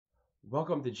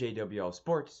Welcome to JWL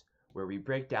Sports, where we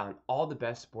break down all the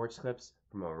best sports clips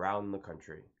from around the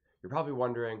country. You're probably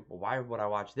wondering, well, why would I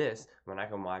watch this when I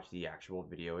can watch the actual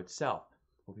video itself?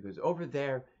 Well, because over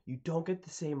there, you don't get the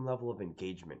same level of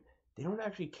engagement. They don't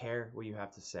actually care what you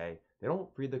have to say. They don't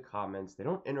read the comments. They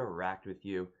don't interact with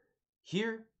you.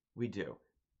 Here, we do.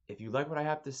 If you like what I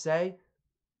have to say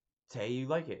you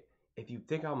like it. If you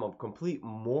think I'm a complete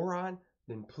moron,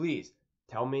 then please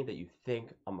tell me that you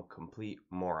think I'm a complete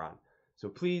moron. So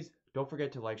please don't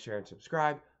forget to like, share, and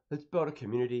subscribe. Let's build a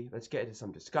community. Let's get into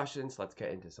some discussions. Let's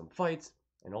get into some fights.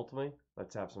 And ultimately,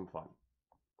 let's have some fun.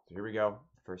 So here we go.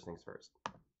 First things first.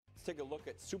 Let's take a look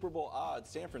at Super Bowl odds.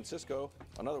 San Francisco,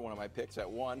 another one of my picks, at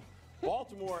 1.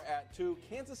 Baltimore at 2.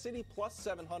 Kansas City plus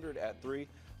 700 at 3.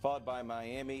 Followed by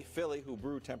Miami. Philly, who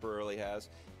Brew temporarily has.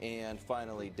 And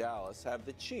finally, Dallas have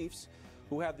the Chiefs,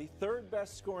 who have the 3rd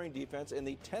best scoring defense and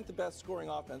the 10th best scoring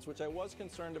offense, which I was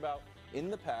concerned about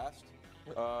in the past,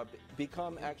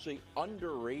 become actually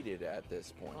underrated at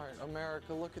this point. All right,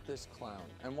 America, look at this clown.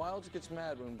 And Wilds gets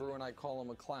mad when Brew and I call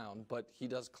him a clown, but he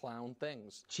does clown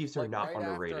things. Chiefs are not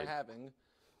underrated. After having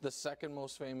the 2nd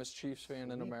most famous Chiefs fan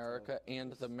in America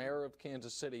and the mayor of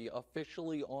Kansas City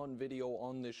officially on video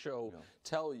on this show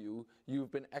tell you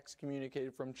you've been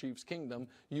excommunicated from Chiefs Kingdom,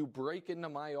 you break into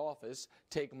my office,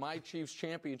 take my Chiefs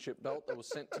championship belt that was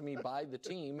sent to me by the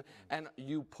team, and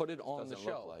you put it on the show.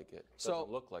 Doesn't look like it. Doesn't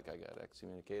look like I got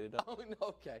excommunicated. Oh, no,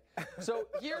 okay. So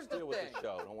here's the Deal thing. with the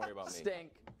show. Don't worry about me.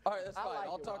 Stink. All right, that's fine. like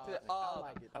I'll it, talk to Wild.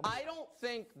 I don't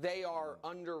think they are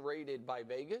underrated by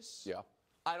Vegas. Yeah.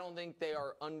 I don't think they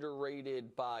are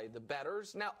underrated by the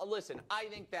bettors. Now, listen, I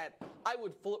think that I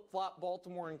would flip-flop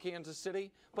Baltimore and Kansas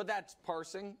City, but that's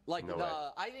parsing. Like,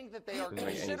 I think that they are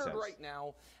considered right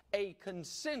now a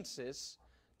consensus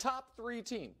top 3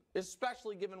 team,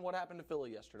 especially given what happened to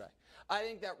Philly yesterday. I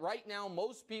think that right now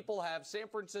most people have San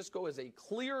Francisco as a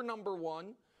clear number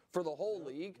 1 for the whole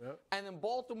league, and then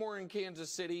Baltimore and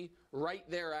Kansas City right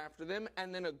there after them,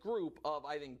 and then a group of,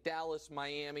 I think, Dallas,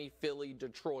 Miami, Philly,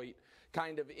 Detroit,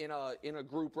 kind of in a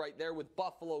group right there. With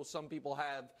Buffalo, some people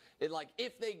have it like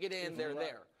if they get in, they're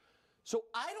there. So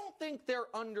I don't think they're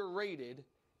underrated,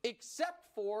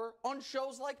 except for on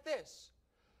shows like this.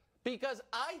 Because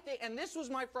I think, and this was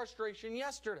my frustration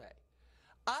yesterday,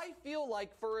 I feel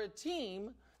like for a team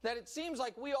that it seems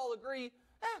like we all agree,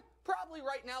 probably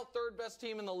right now 3rd best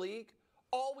team in the league,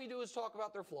 all we do is talk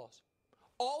about their flaws.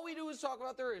 All we do is talk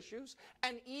about their issues.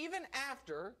 And even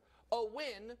after a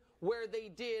win where they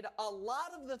did a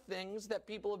lot of the things that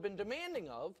people have been demanding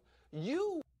of,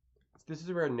 This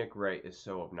is where Nick Wright is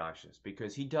so obnoxious,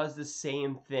 because he does the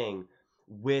same thing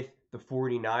with the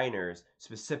 49ers,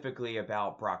 specifically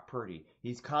about Brock Purdy.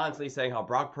 He's constantly saying how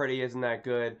Brock Purdy isn't that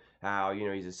good, how,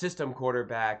 he's a system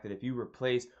quarterback, that if you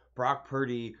replace Brock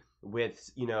Purdy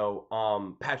with,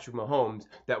 Patrick Mahomes,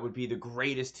 that would be the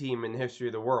greatest team in the history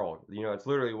of the world. It's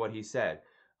literally what he said.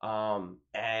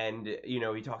 And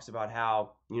he talks about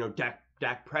how,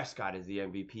 Dak Prescott is the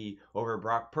MVP over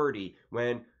Brock Purdy,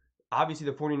 when obviously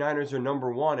the 49ers are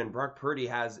number 1 and Brock Purdy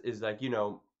is like,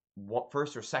 1st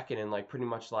or 2nd in like pretty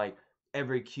much like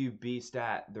every QB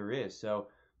stat there is. So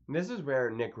this is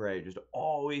where Nick Wright just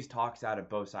always talks out of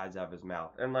both sides of his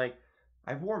mouth. And like,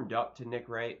 I've warmed up to Nick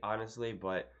Wright, honestly,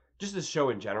 but just the show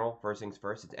in general, first things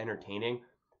first, it's entertaining.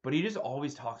 But he just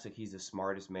always talks like he's the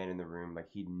smartest man in the room,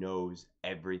 like he knows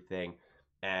everything.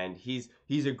 And he's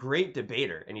a great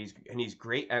debater, and he's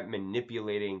great at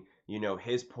manipulating,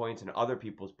 his points and other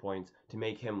people's points to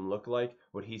make him look like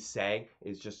what he's saying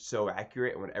is just so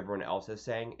accurate and what everyone else is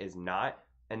saying is not.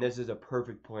 And this is a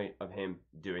perfect point of him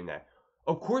doing that.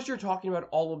 Of course you're talking about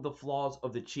all of the flaws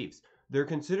of the Chiefs. They're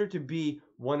considered to be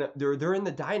they're in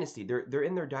the dynasty. They're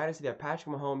in their dynasty. They have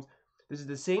Patrick Mahomes. This is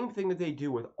the same thing that they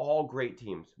do with all great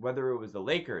teams, whether it was the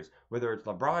Lakers, whether it's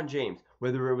LeBron James,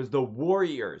 whether it was the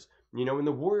Warriors. When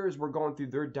the Warriors were going through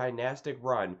their dynastic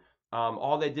run,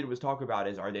 all they did was talk about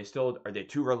is, are they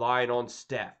too reliant on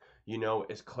Steph?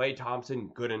 Is Klay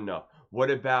Thompson good enough? What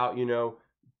about,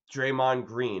 Draymond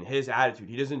Green, his attitude?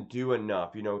 He doesn't do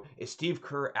enough. Is Steve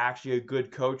Kerr actually a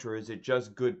good coach, or is it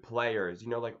just good players?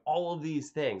 Like all of these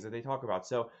things that they talk about.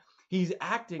 So he's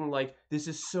acting like this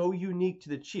is so unique to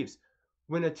the Chiefs.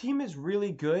 When a team is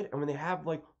really good and when they have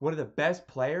like one of the best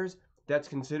players that's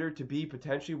considered to be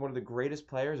potentially one of the greatest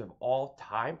players of all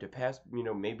time to pass,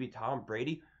 maybe Tom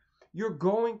Brady, you're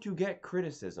going to get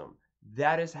criticism.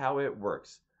 That is how it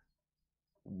works.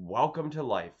 Welcome to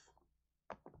life.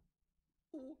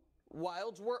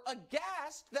 Wilds were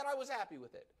aghast that I was happy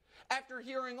with it. After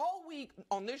hearing all week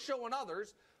on this show and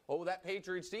others, that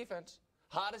Patriots defense,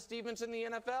 hottest defense in the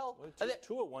NFL. Well,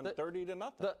 Tua won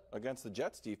 30-0 against the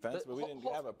Jets defense, but we didn't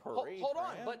have a parade. Hold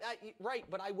on, but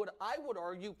I would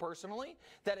argue personally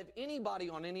that if anybody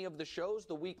on any of the shows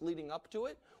the week leading up to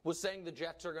it was saying the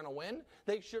Jets are going to win,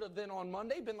 they should have been on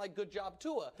Monday been like, good job,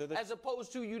 Tua, as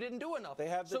opposed to you didn't do enough. They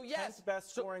have the 10th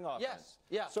best scoring offense. Yes,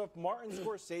 yeah. So if Martin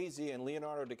Scorsese and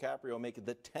Leonardo DiCaprio make it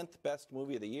the 10th best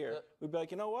movie of the year, we'd be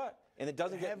like, you know what? And it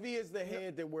doesn't heavy as the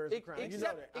head that wears the crown. You know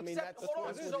that. I mean, that's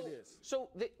what it is. So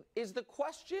is the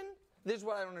question? This is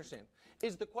what I don't understand.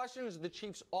 Is the question, is the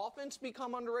Chiefs' offense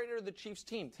become underrated or the Chiefs'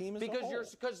 team? Team as because a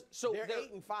whole. They're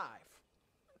 8-5.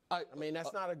 I mean,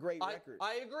 that's not a great record.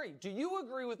 I agree. Do you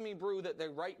agree with me, Brew, that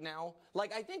they're right now?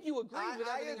 Like, I think you agree with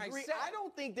everything I said. I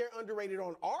don't think they're underrated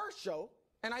on our show.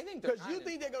 And I think because you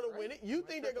think they're going to win it. You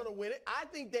think they're going to win it. I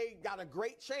think they got a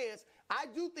great chance. I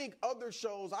do think other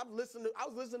shows. I was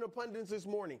listening to pundits this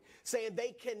morning saying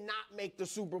they cannot make the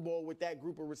Super Bowl with that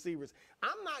group of receivers.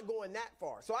 I'm not going that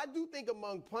far. So I do think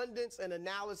among pundits and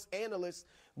analysts,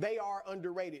 they are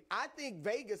underrated. I think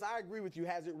Vegas, I agree with you,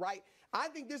 has it right. I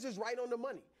think this is right on the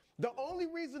money. The only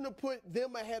reason to put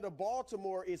them ahead of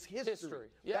Baltimore is history.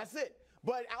 Yeah. That's it.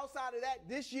 But outside of that,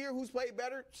 this year, who's played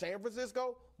better? San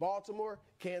Francisco, Baltimore,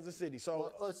 Kansas City.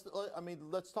 So let's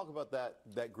talk about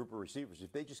that group of receivers.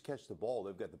 If they just catch the ball,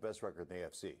 they've got the best record in the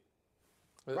AFC.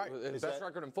 Right. Best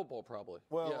record in football, probably.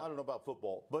 Well, I don't know about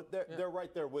football, but they're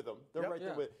right there with them. They're right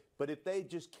there with. But if they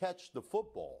just catch the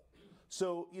football,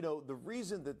 so the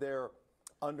reason that they're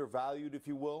undervalued, if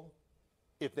you will,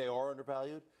 if they are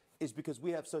undervalued, is because we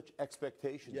have such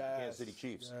expectations of the Kansas City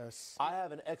Chiefs. Yes. I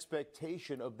have an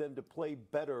expectation of them to play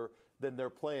better than they're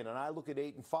playing. And I look at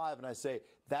 8-5 and I say,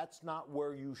 that's not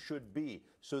where you should be.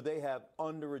 So they have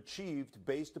underachieved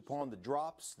based upon the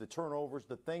drops, the turnovers,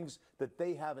 the things that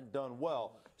they haven't done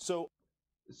well. So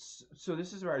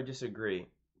this is where I disagree,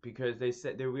 because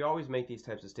we always make these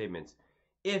types of statements.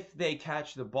 If they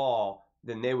catch the ball,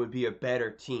 then they would be a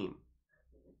better team.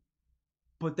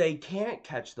 But they can't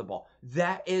catch the ball.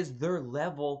 That is their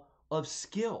level of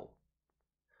skill.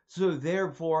 So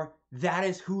therefore, that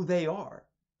is who they are.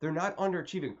 They're not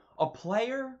underachieving. A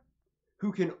player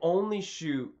who can only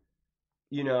shoot,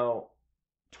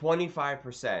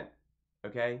 25%,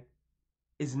 okay,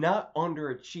 is not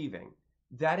underachieving.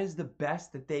 That is the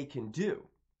best that they can do.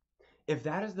 If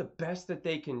that is the best that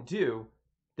they can do,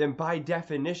 then by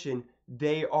definition,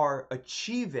 they are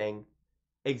achieving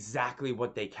exactly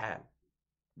what they can.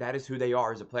 That is who they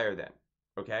are as a player then,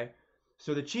 okay?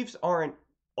 So the Chiefs aren't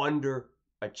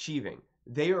underachieving.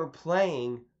 They are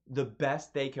playing the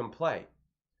best they can play.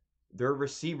 Their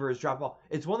receivers drop ball.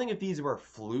 It's one thing if these were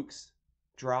flukes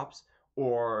drops,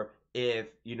 or if,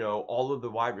 all of the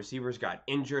wide receivers got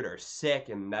injured or sick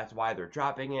and that's why they're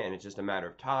dropping it and it's just a matter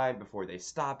of time before they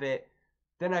stop it,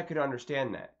 then I could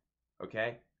understand that,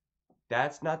 okay?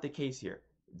 That's not the case here.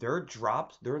 Their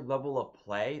drops, their level of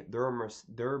play,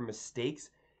 their mistakes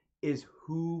is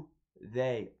who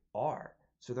they are.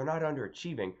 So they're not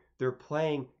underachieving. They're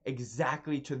playing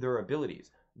exactly to their abilities.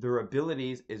 Their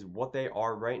abilities is what they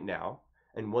are right now.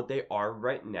 And what they are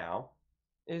right now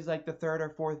is like the third or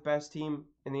fourth best team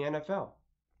in the NFL,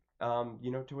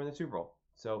 to win the Super Bowl.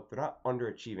 So they're not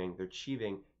underachieving. They're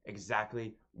achieving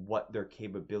exactly what their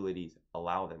capabilities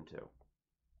allow them to.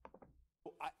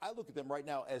 I look at them right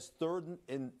now as third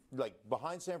in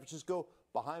behind San Francisco,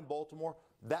 behind Baltimore.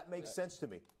 That makes sense to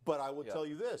me. But I will tell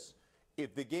you this.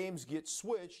 If the games get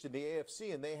switched in the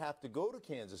AFC and they have to go to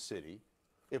Kansas City,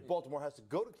 if Baltimore has to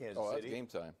go to Kansas City, that's game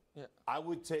time. Yeah.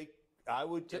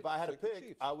 If I had to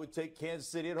pick, I would take Kansas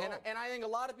City at home. And I think a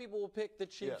lot of people will pick the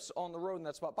Chiefs on the road in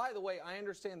that spot. By the way, I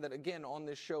understand that, again, on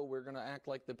this show, we're going to act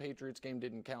like the Patriots game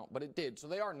didn't count, but it did. So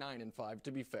they are 9-5,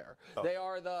 to be fair. Oh. They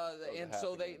are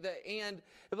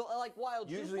like Wild.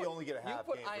 Usually only get a half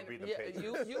game for beating the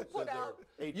Patriots. You put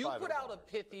out a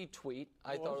pithy tweet.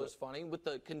 I thought it was funny with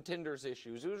the contenders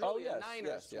issues. It was really a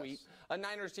Niners tweet. Yes. A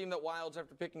Niners team that Wilds,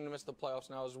 after picking to miss the playoffs,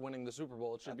 now is winning the Super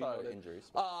Bowl. It should be noted. Injuries.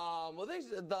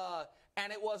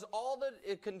 And it was all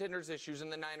the contenders issues, and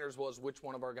the Niners was which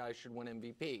one of our guys should win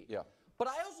MVP. Yeah. But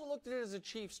I also looked at it as a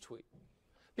Chiefs tweet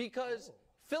because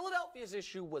Philadelphia's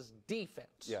issue was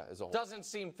defense. Yeah, as a whole. Doesn't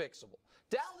seem fixable.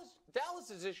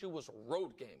 Dallas's issue was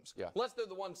road games. Yeah. Unless they're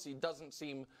the 1 seed, doesn't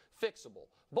seem fixable.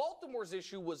 Baltimore's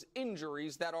issue was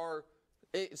injuries that are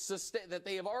that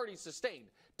they have already sustained.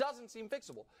 Doesn't seem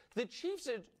fixable. The Chiefs'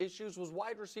 issues was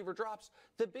wide receiver drops,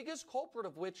 the biggest culprit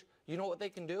of which, you know what they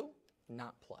can do?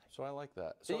 Not play. So I like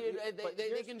that. So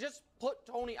they can just put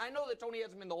Tony. I know that Tony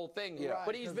hasn't been the whole thing,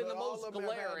 but he's been the most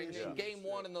glaring in game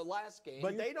one and the last game.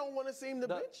 But they don't want to seem to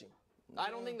bench him. I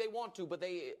don't think they want to, but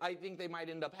I think they might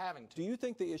end up having to. Do you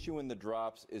think the issue in the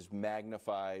drops is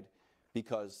magnified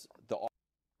because the...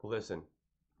 Listen,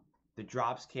 the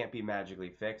drops can't be magically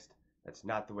fixed. That's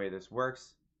not the way this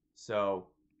works. So,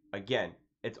 again,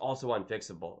 it's also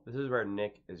unfixable. This is where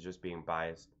Nick is just being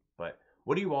biased. But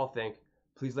what do you all think?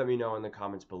 Please let me know in the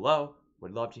comments below.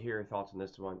 Would love to hear your thoughts on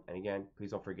this one. And again,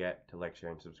 please don't forget to like,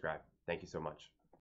 share, and subscribe. Thank you so much.